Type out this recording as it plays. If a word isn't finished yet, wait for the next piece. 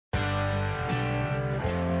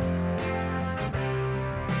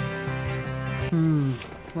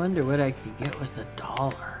Wonder what I could get with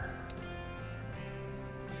 $1.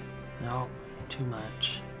 No, too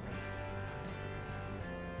much.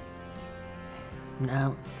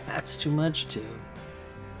 No, that's too much too.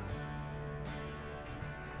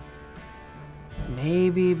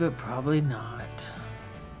 Maybe, but probably not.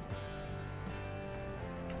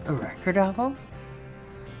 A record album?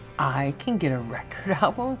 I can get a record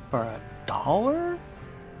album for $1?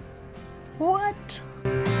 What?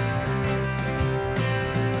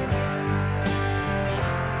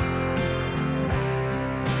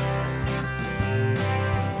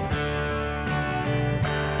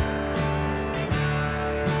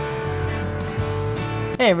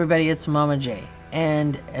 Hey everybody, it's Mama J,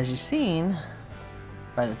 and as you've seen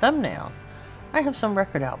by the thumbnail, I have some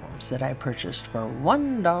record albums that I purchased for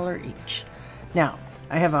 $1 each. Now,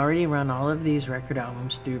 I have already run all of these record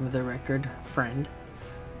albums through the Record Friend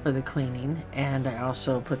for the cleaning, and I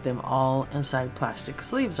also put them all inside plastic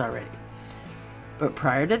sleeves already. But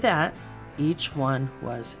prior to that, each one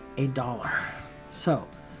was $1. So,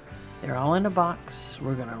 they're all in a box.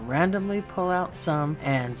 We're gonna randomly pull out some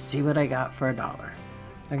and see what I got for $1.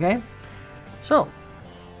 Okay, so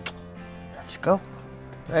let's go.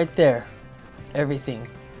 Right there, everything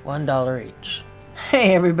 $1 each.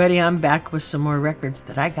 Hey everybody, I'm back with some more records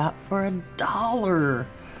that I got for $1.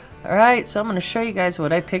 Alright, so I'm going to show you guys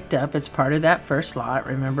what I picked up. It's part of that first lot.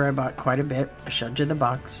 Remember, I bought quite a bit. I showed you the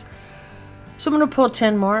box. So I'm going to pull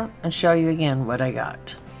 10 more and show you again what I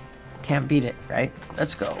got. Can't beat it, right?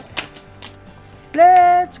 Let's go.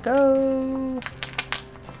 Let's go.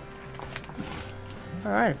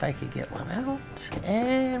 Alright, if I could get one out.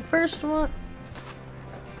 And first one.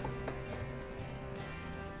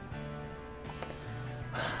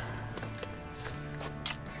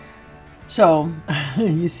 So,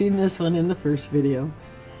 you've seen this one in the first video.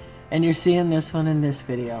 And you're seeing this one in this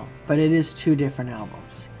video. But it is two different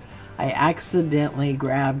albums. I accidentally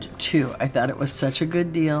grabbed two. I thought it was such a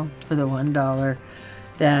good deal for the $1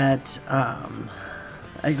 that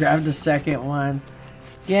I grabbed a second one.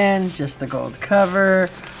 Again, just the gold cover.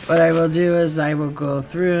 What I will do is I will go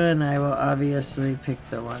through and I will obviously pick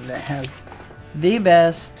the one that has the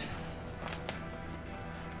best.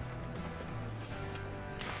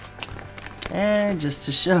 And just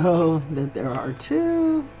to show that there are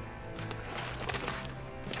two.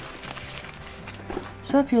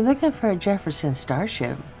 So if you're looking for a Jefferson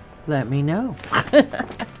Starship, let me know.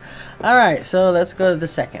 Alright, so let's go to the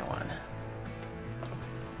second one.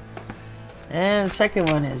 And the second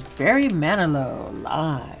one is Barry Manilow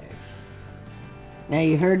Live. Now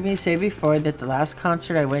you heard me say before that the last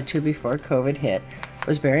concert I went to before COVID hit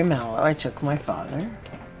was Barry Manilow. I took my father.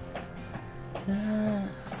 The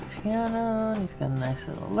piano, he's got a nice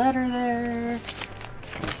little letter there.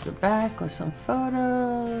 There's the back with some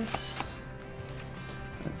photos.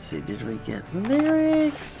 Let's see, did we get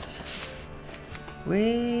lyrics?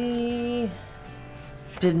 We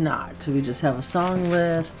did not. We just have a song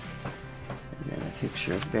list. And then a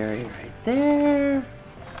picture of Barry right there.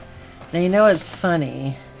 Now you know what's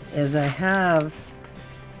funny is I have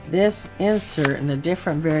this insert in a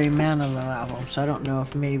different Barry Manilow album. So I don't know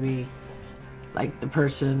if maybe like the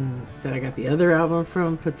person that I got the other album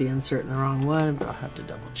from put the insert in the wrong one, but I'll have to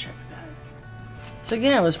double check that. So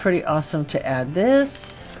again, it was pretty awesome to add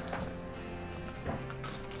this.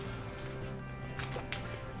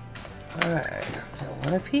 Alright, don't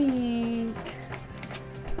want a peek.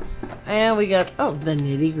 And we got, oh, the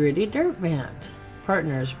Nitty Gritty Dirt Band.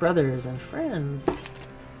 Partners, brothers, and friends.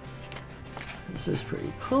 This is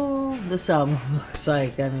pretty cool. This album looks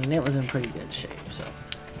like, I mean, it was in pretty good shape, so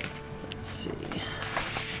let's see.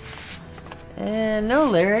 And no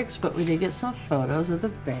lyrics, but we did get some photos of the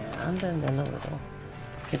band and then a little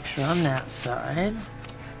picture on that side.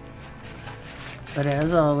 But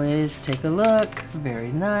as always, take a look.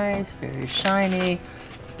 Very nice, very shiny.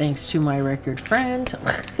 Thanks to my record friend.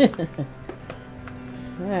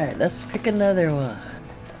 Alright, let's pick another one.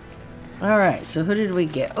 Alright, so who did we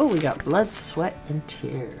get? Oh, we got Blood, Sweat, and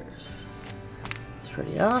Tears. It's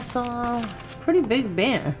pretty awesome. Pretty big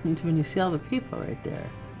band when you see all the people right there.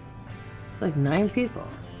 It's like 9 people,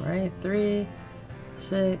 right? 3,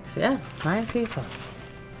 6, yeah, 9 people.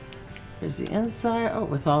 There's the inside. Oh,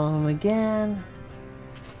 with all of them again.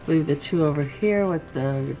 Leave the two over here with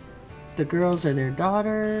the girls or their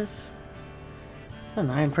daughters. It's a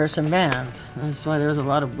 9-person band. That's why there's a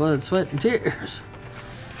lot of blood, sweat, and tears.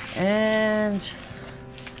 And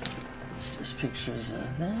it's just pictures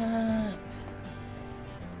of that.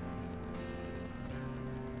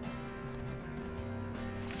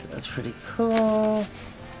 So that's pretty cool.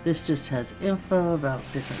 This just has info about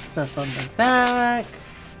different stuff on the back.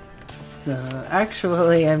 So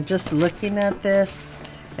actually, I'm just looking at this,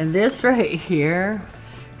 and this right here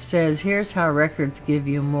says, here's how records give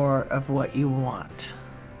you more of what you want.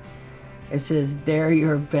 It says, they're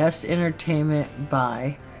your best entertainment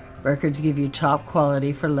buy. Records give you top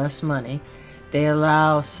quality for less money. They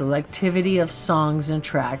allow selectivity of songs and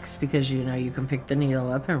tracks because you know you can pick the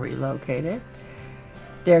needle up and relocate it.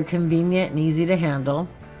 They're convenient and easy to handle.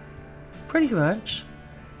 Pretty much.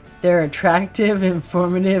 They're attractive,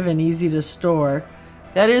 informative, and easy to store.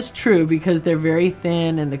 That is true because they're very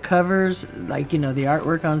thin, and the covers, like, you know, the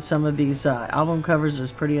artwork on some of these album covers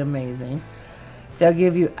is pretty amazing. They'll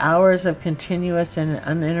give you hours of continuous and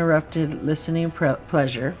uninterrupted listening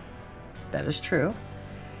pleasure. That is true.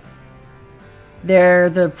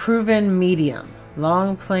 They're the proven medium.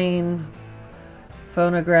 Long plain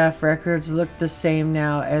phonograph records look the same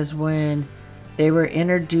now as when they were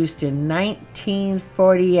introduced in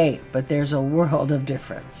 1948, but there's a world of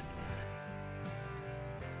difference.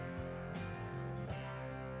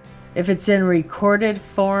 If it's in recorded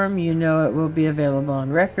form, you know it will be available on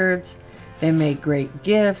records. They make great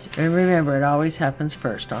gifts, and remember, it always happens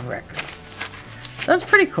first on record. That's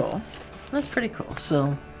pretty cool. That's pretty cool. So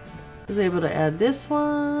I was able to add this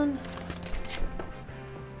one.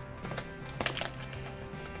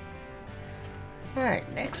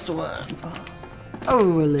 Alright, next one. Oh,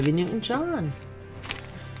 Olivia Newton-John.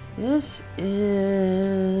 This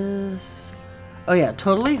is... oh yeah,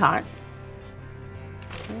 Totally Hot.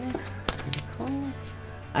 Okay, pretty cool.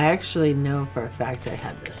 I actually know for a fact I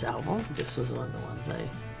had this album. This was one of the ones I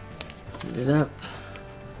ended up...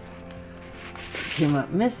 came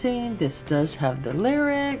up missing. This does have the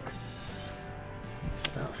lyrics.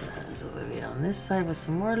 It also has Olivia on this side with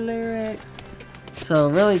some more lyrics. So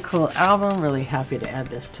really cool album. Really happy to add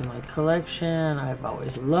this to my collection. I've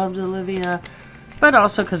always loved Olivia, but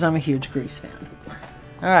also because I'm a huge Grease fan.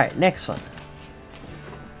 Alright, next one.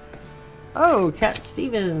 Oh, Cat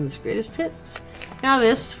Stevens, Greatest Hits. Now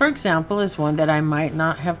this, for example, is one that I might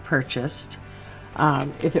not have purchased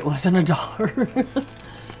if it wasn't $1.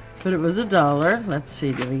 But it was $1. Let's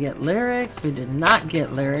see, did we get lyrics? We did not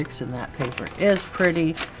get lyrics, and that paper is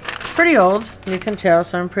pretty old. You can tell,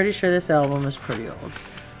 so I'm pretty sure this album is pretty old.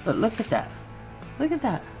 But look at that. Look at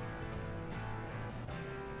that.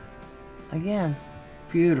 Again,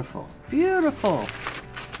 beautiful. Beautiful.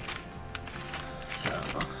 So,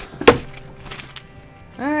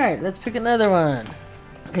 alright, let's pick another one.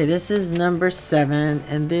 Okay, this is number 7,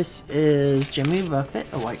 and this is Jimmy Buffett,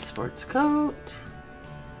 A White Sports Coat.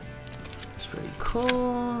 It's pretty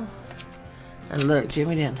cool. And look,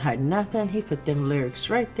 Jimmy didn't hide nothing. He put them lyrics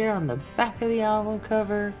right there on the back of the album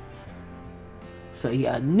cover. So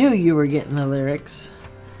yeah, I knew you were getting the lyrics.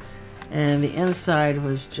 And the inside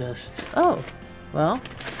was just, oh, well,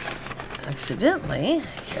 accidentally,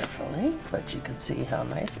 carefully, but you can see how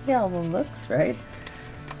nice the album looks, right?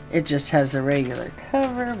 It just has a regular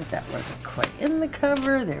cover, but that wasn't quite in the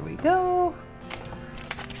cover. There we go.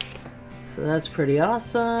 So that's pretty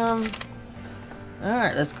awesome.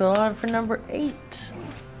 Alright, let's go on for number 8.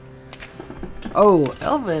 Oh,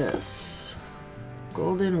 Elvis.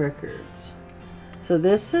 Golden Records. So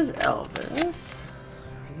this is Elvis.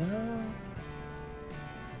 There we go.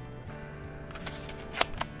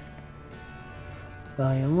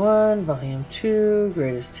 Volume 1, Volume 2,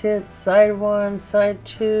 Greatest Hits, Side 1, Side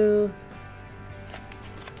 2.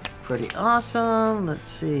 Pretty awesome. Let's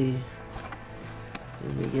see.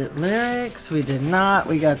 Did we get lyrics? We did not.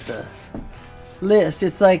 We got the list.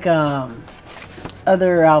 It's like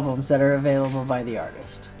other albums that are available by the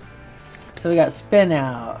artist. So we got Spin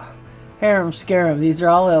Out, Harem Scarum. These are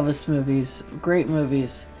all Elvis movies. Great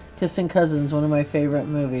movies. Kissing Cousins, one of my favorite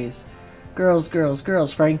movies. Girls, Girls,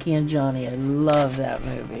 Girls, Frankie and Johnny. I love that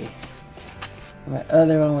movie. My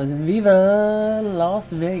other one was Viva Las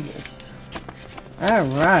Vegas.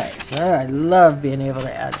 Alright, so I love being able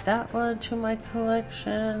to add that one to my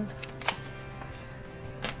collection.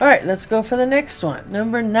 Alright, let's go for the next one.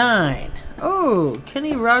 Number 9. Oh,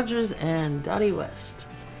 Kenny Rogers and Dottie West.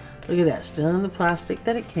 Look at that, still in the plastic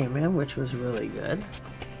that it came in, which was really good.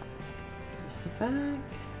 Here's the back.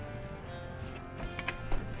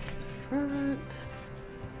 Front.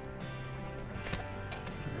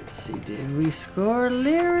 Let's see, did we score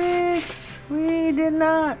lyrics? We did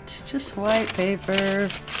not. Just white paper.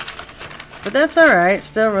 But that's alright.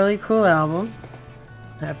 Still a really cool album.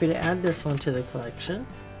 Happy to add this one to the collection.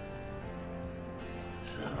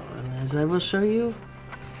 So, and as I will show you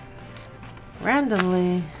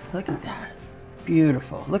randomly, look at that.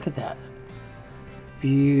 Beautiful. Look at that.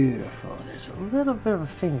 Beautiful. There's a little bit of a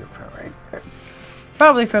fingerprint right there.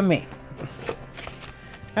 Probably from me.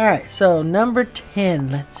 Alright, so number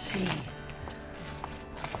 10. Let's see.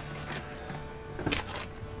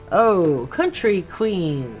 Oh, Country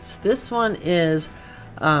Queens. This one is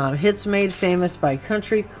hits made famous by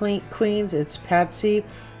Country Queens. It's Patsy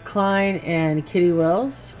Cline and Kitty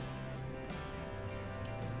Wells.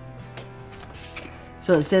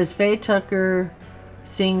 So it says Faye Tucker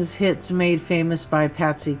sings hits made famous by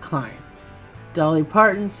Patsy Cline. Dolly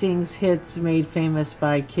Parton sings hits made famous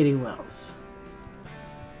by Kitty Wells.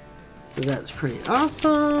 So that's pretty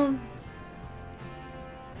awesome.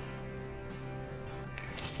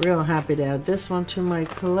 Real happy to add this one to my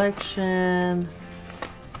collection.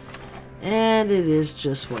 And it is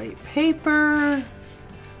just white paper,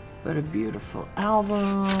 but a beautiful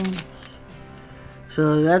album.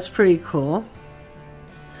 So that's pretty cool.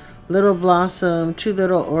 Little Blossom, Two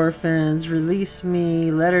Little Orphans, Release Me,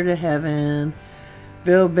 Letter to Heaven,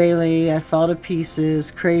 Bill Bailey, I Fall to Pieces,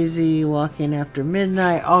 Crazy, Walking After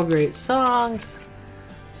Midnight, all great songs.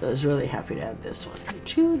 So I was really happy to add this one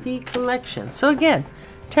to the collection. So again,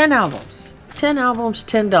 10 albums. 10 albums,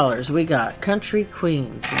 $10. We got Country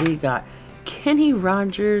Queens. We got Kenny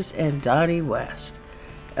Rogers and Dottie West.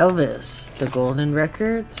 Elvis, The Golden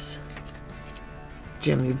Records.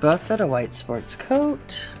 Jimmy Buffett, A White Sports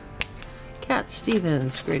Coat. Cat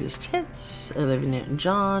Stevens, Greatest Hits. Olivia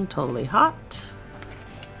Newton-John, Totally Hot.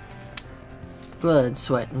 Blood,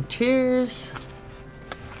 Sweat, and Tears.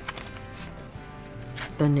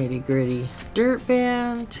 The Nitty Gritty Dirt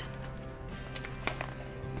Band.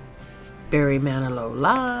 Barry Manilow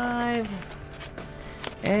Live.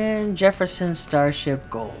 And Jefferson Starship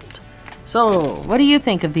Gold. So, what do you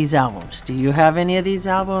think of these albums? Do you have any of these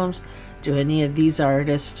albums? Do any of these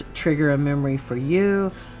artists trigger a memory for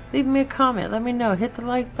you? Leave me a comment. Let me know. Hit the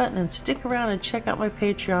like button and stick around and check out my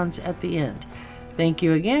Patreons at the end. Thank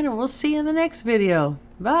you again, and we'll see you in the next video.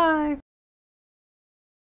 Bye.